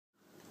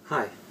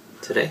Hi,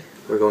 today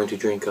we're going to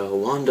drink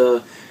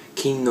Wonda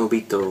Kin no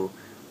Bito,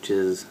 which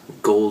is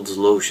Gold's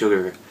low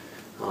sugar.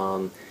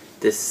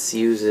 This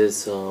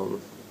uses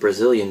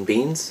Brazilian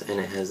beans, and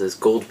it has this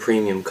gold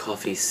premium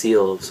coffee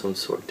seal of some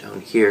sort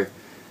down here.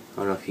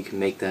 I don't know if you can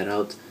make that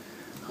out.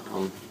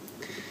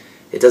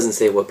 It doesn't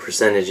say what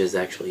percentage is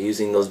actually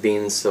using those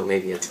beans, so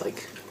maybe it's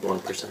like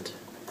 1%.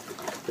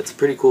 It's a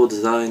pretty cool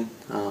design.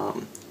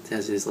 It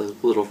has these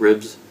little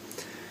ribs.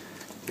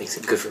 Makes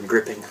it good for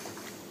gripping.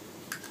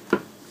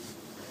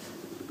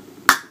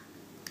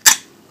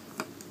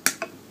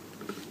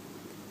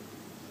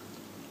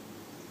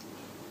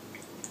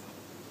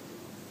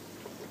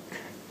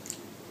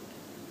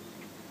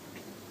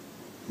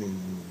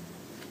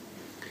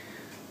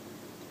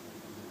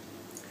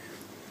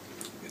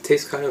 It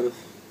tastes kind of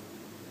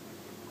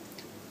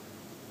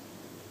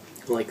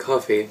like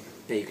coffee.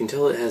 Yeah, you can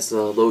tell it has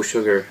low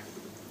sugar.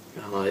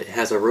 It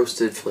has a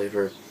roasted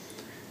flavor,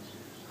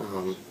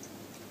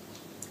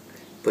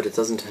 but it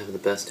doesn't have the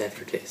best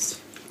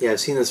aftertaste. Yeah, I've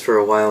seen this for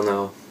a while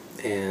now,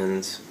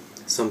 and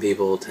some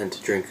people tend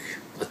to drink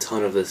a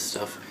ton of this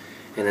stuff,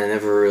 and I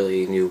never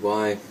really knew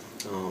why.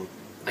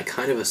 I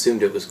kind of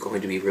assumed it was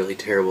going to be really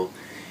terrible.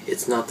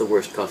 It's not the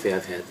worst coffee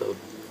I've had, though.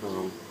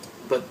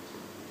 But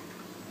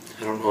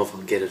I don't know if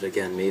I'll get it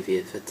again, maybe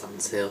if it's on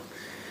sale.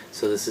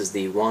 So this is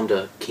the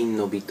Wonda Kin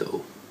no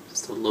Bito.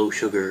 It's the low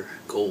sugar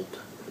gold.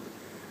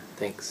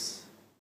 Thanks.